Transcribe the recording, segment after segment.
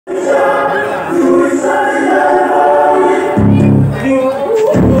Dance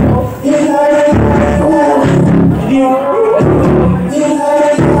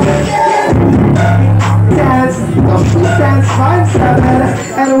 5-7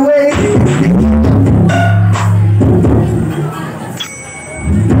 and away.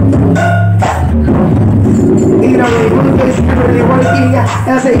 Rainbow is currently working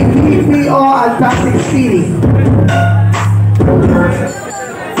as a BPO at Pasig City.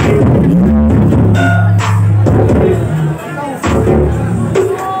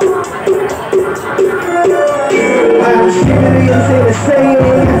 And she is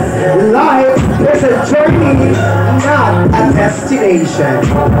saying, life is a journey, not a destination.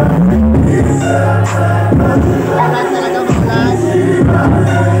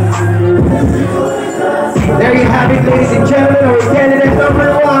 There you have it, ladies and gentlemen, our candidate number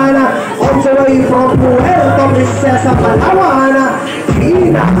 1, all the way from Puerto Princesa, Palawan,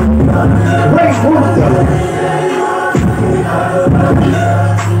 Ina Raimundo.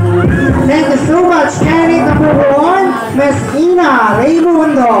 Thank you so much, candidate number 1, Miss Ina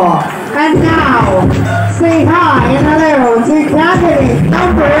Raimundo. And now, say hi and hello to candidate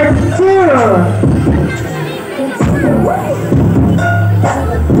number 2.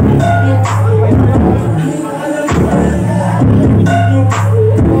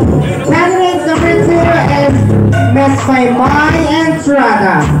 Candidate number 2 is Miss Maymay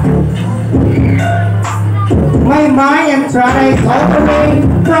Entrada. Maymay Entrada is all the way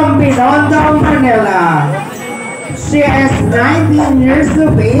from Binondo, Manila. She is 19 years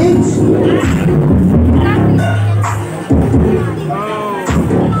of age.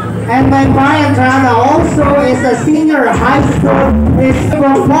 And Maymay Entrada also is a senior high school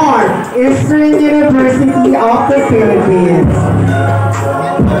from Eastern University of the Philippines.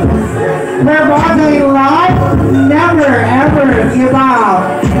 Her motto in life, never ever give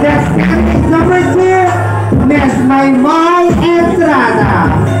up. That's candidate number 2, Miss Maymay Entrada.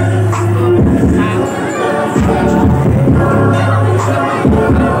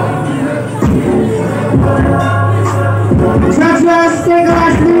 Judges, take a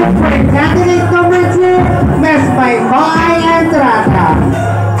last look for candidate number 2, Miss Maymay Entrada.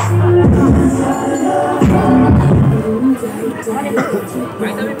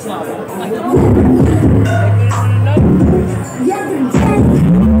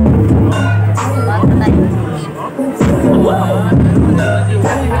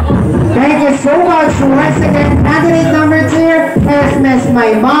 Thank you so much. Once again, candidate number 2 is Miss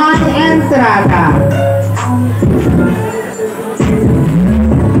Maymay Entrada.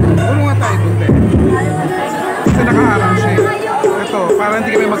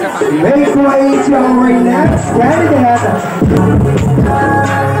 Make way to our next candidate.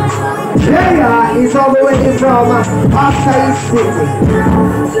 Jaya is all the way from Bangkusay City.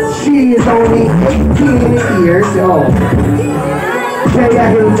 She is only 18 years old. Jaya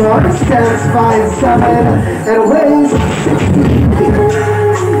Hilmore stands 5'7" and weighs 60.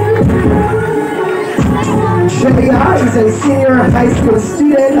 Jaya is a senior high school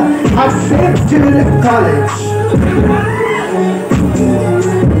student at St. Jude College.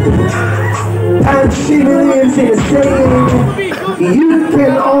 And she believes in saying, you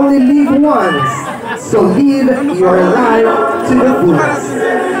can only live once, so live your life to the fullest.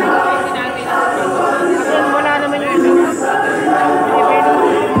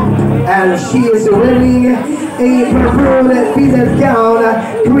 And she is wearing a purple fitted gown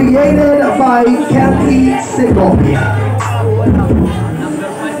created by Kathy Segovia.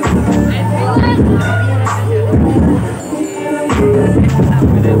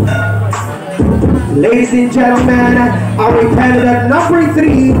 Ladies and gentlemen, our candidate number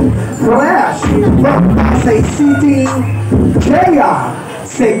 3, fresh from Bangkusay City, Jaya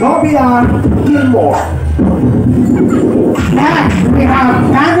Segovia Gilmore. Next, we have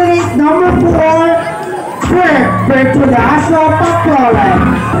candidate number 4, Kirk Bertolaso Pacolan.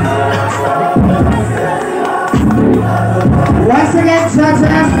 Once again,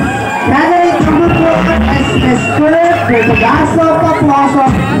 judges, candidate number 4 is Miss Kirk Bertolaso Pacolan,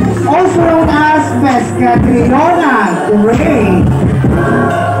 also known as Miss Catriona Gray.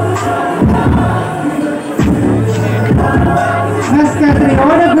 Miss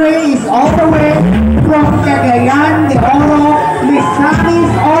Catriona Gray is all the way from Cagayan de Oro,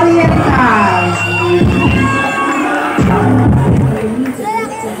 Misamis Oriental.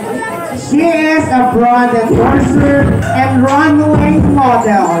 She is a brand endorser and runway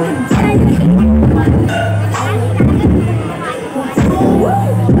model.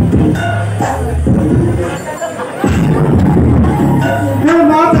 Her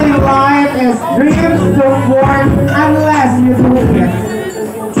motto in life is dreams don't work unless you do it.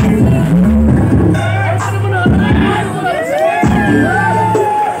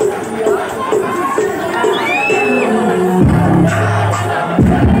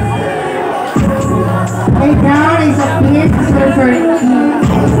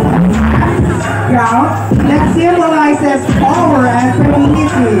 gown that symbolizes power and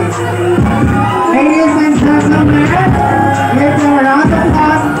femininity. Ladies and gentlemen, give them a round of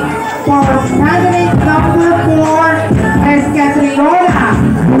applause for candidate number 4, Miss Catriona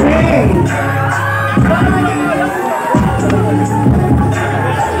Gray.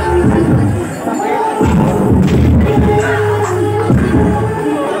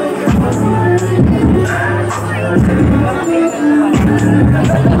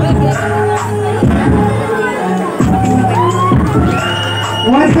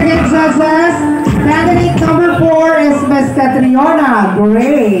 Once again, judges, candidate number 4 is Miss Catriona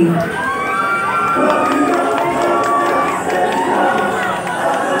Gray.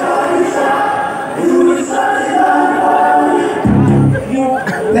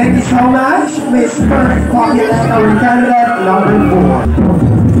 Thank you so much, Mr. Popular candidate number 4.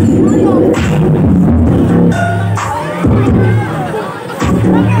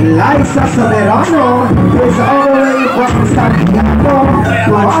 Liza Soberano is all the way from Santiago,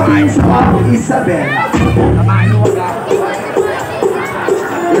 province of Isabela.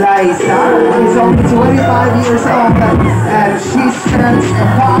 Liza is only 25 years old and she stands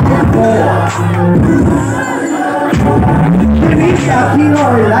 5'4". Denise Aquino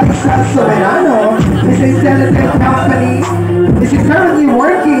or Liza Soberano is currently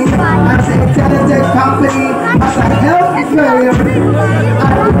working as a talented company as a health care advocate.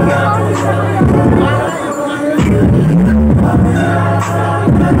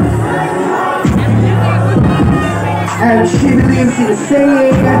 And she believes in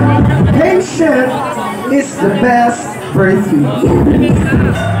saying, patience is the best perfume.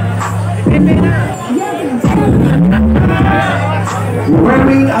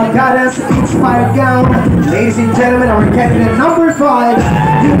 Wearing a goddess-inspired gown, ladies and gentlemen, our candidate number 5,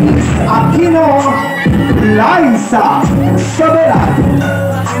 Denise Aquino, Liza Soberano.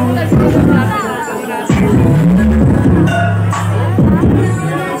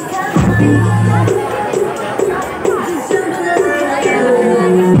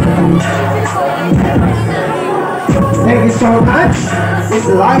 Thank you so much. It's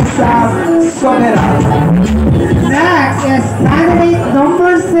Liza Soberano. Next is candidate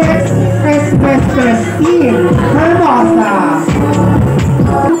number 6 is Miss Christine Hermosa.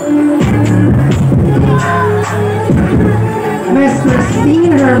 Miss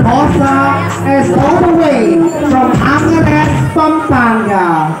Christine Hermosa is all the way from Angeles, Pampanga.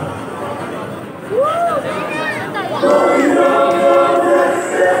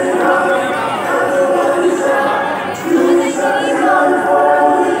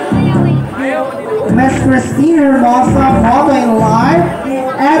 Miss Christine Hermosa, motto in life,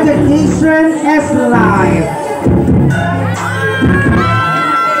 education is life.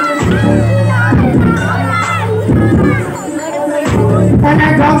 And I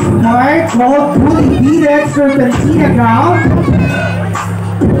got smart, gold, fully beaded serpentina gown.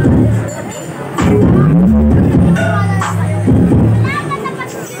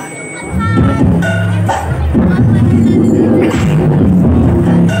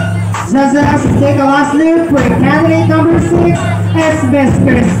 Just take a last look for candidate number 6 is Miss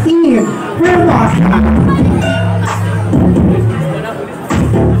Christine Hermosa.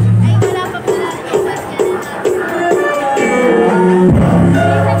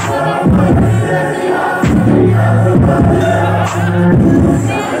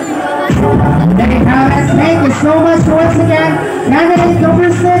 Thank you so much once again. Candidate number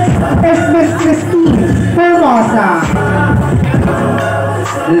 6 is Miss Christine Hermosa.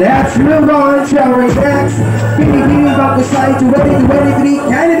 Let's move on to our next Binibining Bangkusay 2023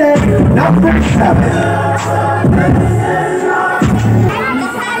 candidate number 7.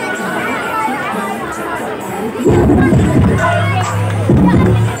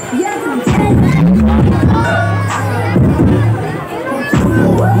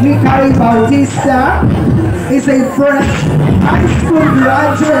 Mikay Bautista is a fresh high school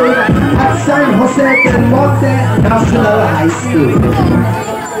graduate at San Jose del Monte National High School.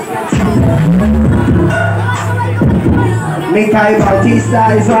 Mikay Bautista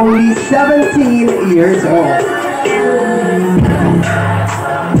is only 17 years old.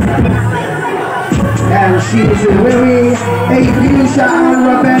 And she is wearing a Fuchsia and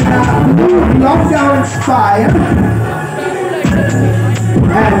Ravenna blue lockdown inspired.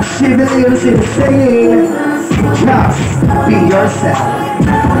 And she believes in saying, just be yourself.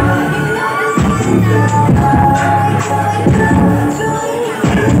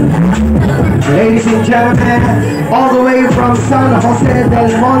 Ladies and gentlemen, all the way from San Jose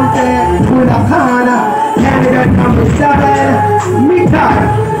del Monte, Bulacan, candidate number 7, Mikay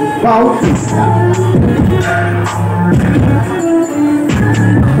Bautista.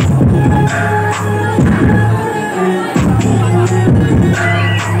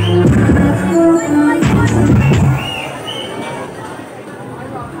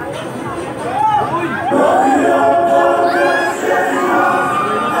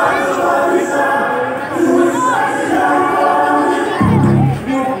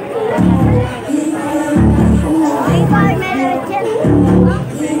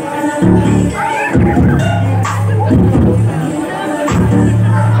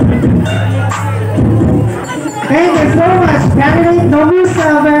 you so much, candidate number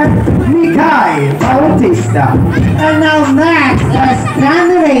 7, Mikay Bautista. and now next is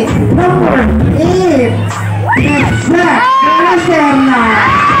candidate number 8, Jack Calaserna.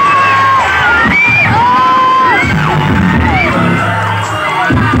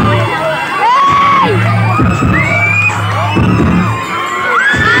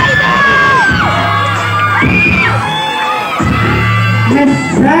 Miss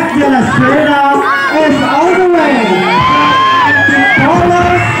Jack Calaserna is all the way from Polo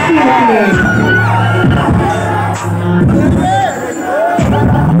City.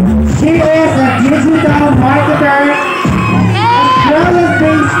 She is a digital marketer,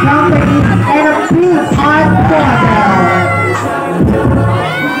 Australian-based company, and a big art model.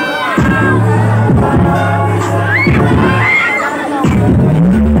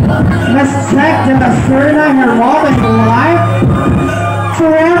 Miss Jack Calaserna, her love and life,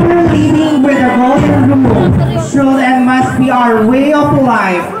 forever living with the golden rule, should and must be our way of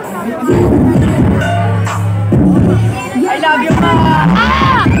life. I love you, Ma!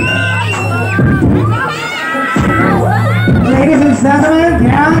 Ladies and gentlemen,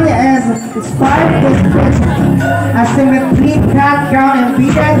 gown is inspired this pitch. A symmetry cut gown and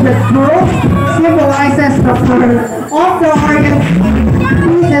beaded with pearls symbolizes the fruit of the organ.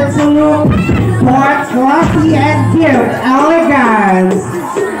 Beaded to more classy and give elegance.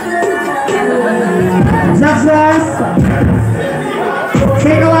 Judges,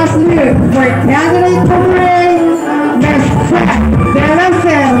 take a last look for candidate number 8, Miss Jack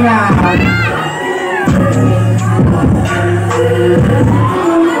Calaserna.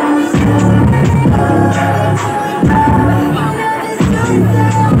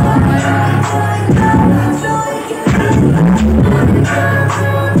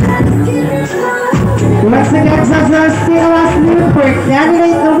 Once again, judges, take a last look for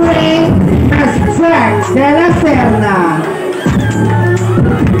candidate number 8, Miss Jack Calaserna.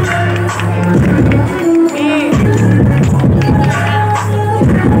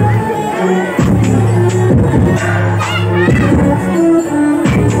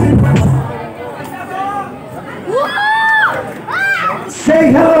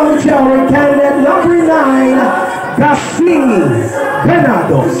 Say hello to our candidate number 9, Cassini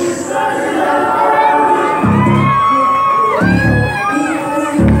Granados.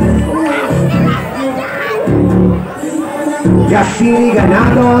 Cassini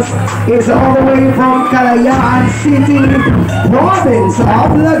Granados is all the way from Kalayaan City, province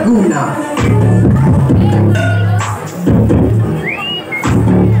of Laguna.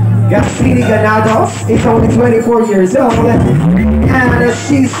 Cassini Granados is only 24 years old and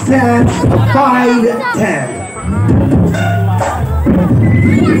she stands 5'10".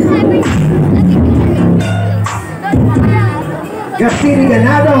 Cassini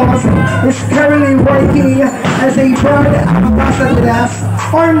Granados is currently working as a brand ambassador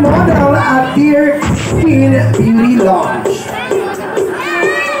or model at Deer Skin Beauty Lounge.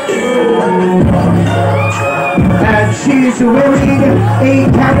 And she's wearing a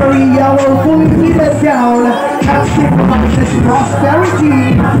canary yellow fully fitted gown that symbolizes prosperity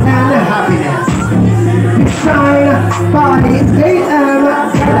and happiness. Designed by A.M.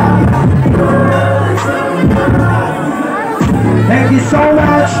 Thank you so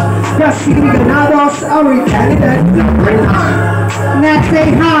much, Cassini Granados, our candidate number 9. Let's say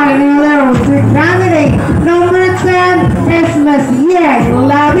hi and hello to candidate number 10 is Miss Yang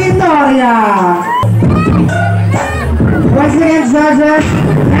La Victoria. Once again, judges,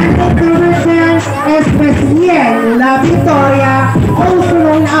 candidate number 10 is Miss Yang La Victoria, also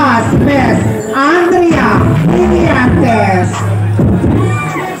known as Miss Andrea Binibining.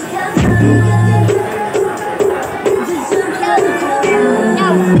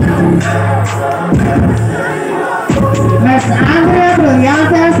 Miss Andrea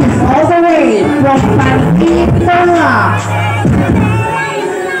Brillantes is all the way from Bangkusay.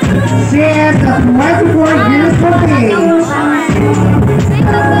 She is 24 years of age.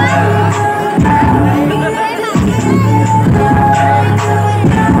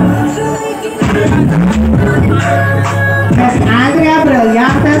 Miss Andrea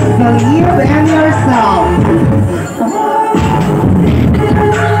Brillantes, believe in yourself.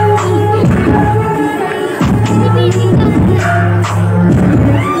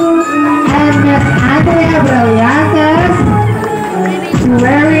 And Miss Andrea Brillantes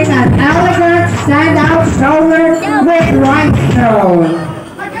wearing an elegant standout shoulder with rhinestone.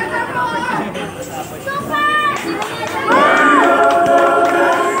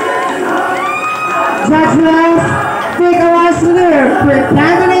 Judges, take a last look for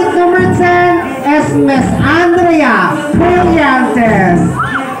candidate number 10 is Miss Andrea Brillantes.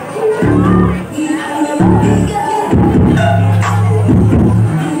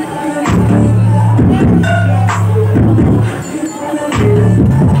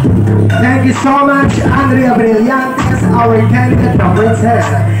 Maria Brillantes, our candidate number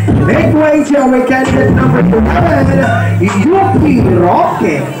 10. Make way to our candidate number 11, Yuki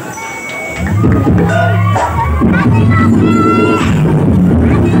Roque.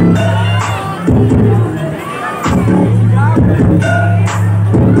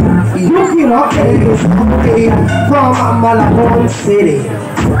 Yuki Roque is from Malabon City.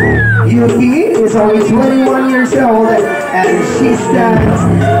 Yuki is only 21 years old and she stands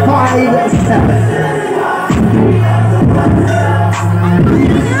 5'7".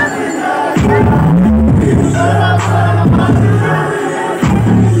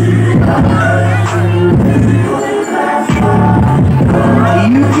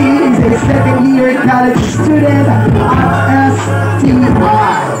 Yuki is a second-year college student at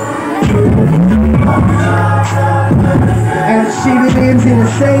STI. And she believes in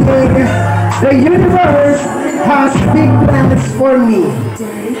saying, the universe has big plans for me,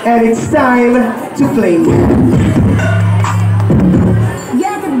 and it's time to claim it.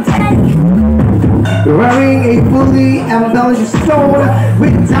 Wearing a fully embellished stone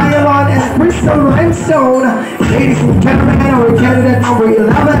with diamond and crystal rhinestone, ladies and gentlemen, our candidate number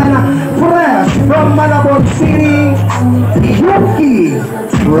 11, fresh from Malabon City, Yuki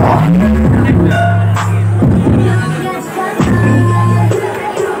Roque.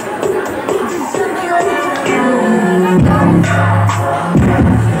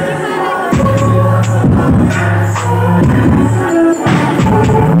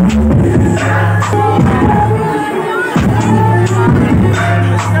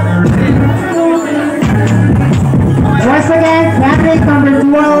 Once again, candidate number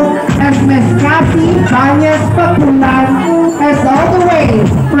 12 is Miss Cassie Banyas Papulan, is all the way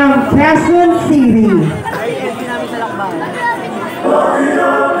from Quezon City.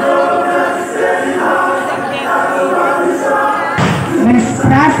 Miss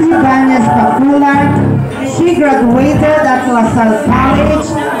Cassie Banyas Papulan, she graduated at La Salle College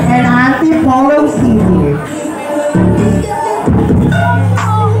in Antipolo City.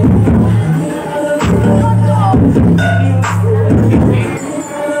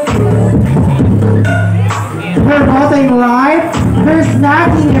 Her motto in life, there's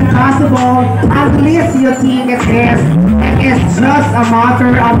nothing impossible unless you think it is. It is just a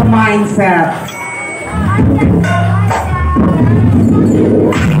matter of mindset.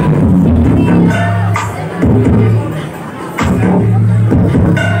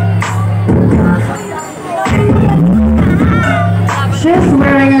 She's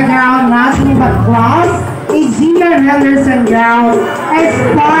wearing a gown nothing but gloss, a Gina Henderson gown,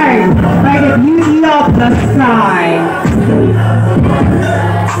 inspired by the beauty of the sky.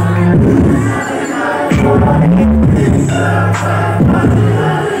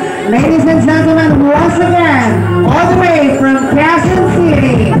 Ladies and gentlemen, once again, all the way from Quezon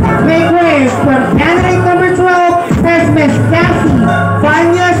City, make way from candidate number 12 is Miss Cassie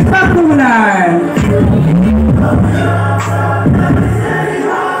Banyas Papulan.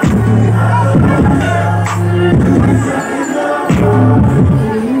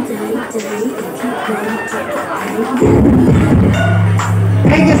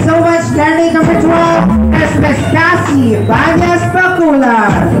 Thank you so much, candidate number 12, is Miss Cassie Banyas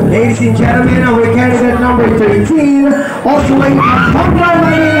Papulan. Ladies and gentlemen, our candidate number 13, also way from Pamplona,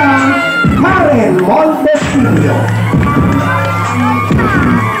 Manila, Karen Montecillo.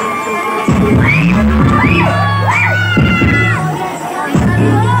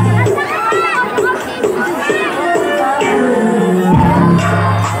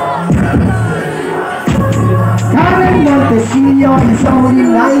 Karen Montecillo is only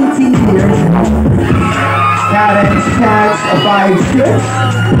 19 years old. Karen stands 5'6"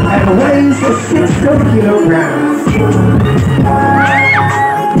 and weighs 60 kilograms.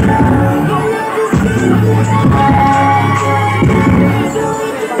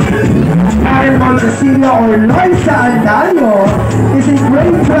 Karen Montecillo, or Loisa Andaño, is a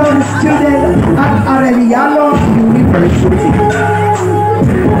grade 12 student at Arellano University.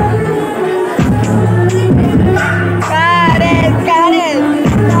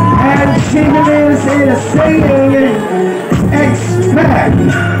 And she believes in a saying, expect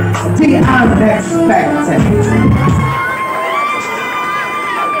the unexpected.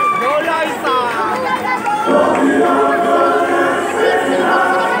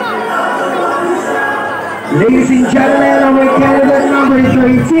 Ladies and gentlemen, our candidate number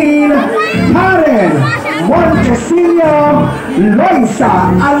 13, Karen Montecillo, Loisa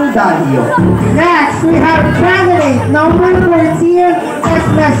Andaño. Next, we have candidate number 14 is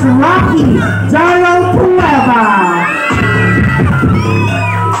Miss Rocky Darrell Pueva.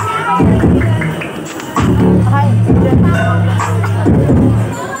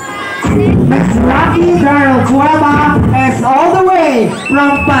 Miss Rocky Rocky Darrell Cueva is all the way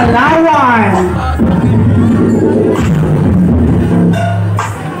from Palawan.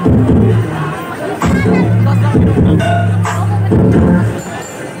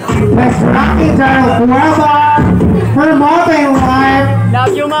 Miss Rocky Darrell Cueva, her motto in life,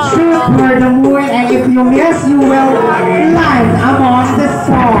 Love you, mom. shoot for the moon, and if you miss, you will land among the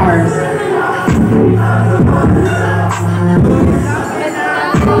stars.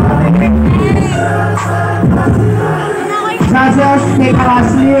 Judges, take a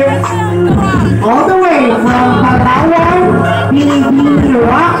slip all the way from Palawan, Binibining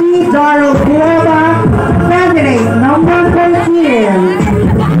Rocky Darrell Cueva, candidate number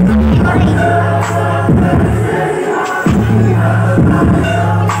 14.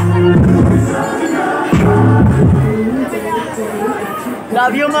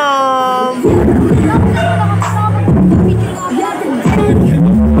 Love you, mom.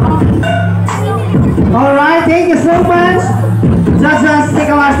 Alright, thank you so much. Judges, take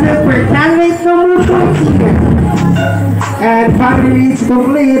a last look for candidate number 14. And finally, to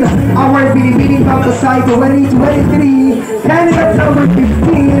complete our Binibining Bangkusay 2023, candidate number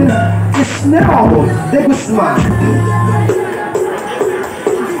 15 is now De Guzman.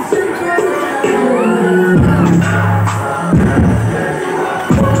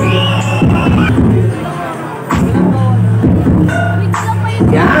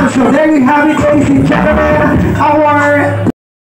 Yeah, so there you have it, ladies and gentlemen, our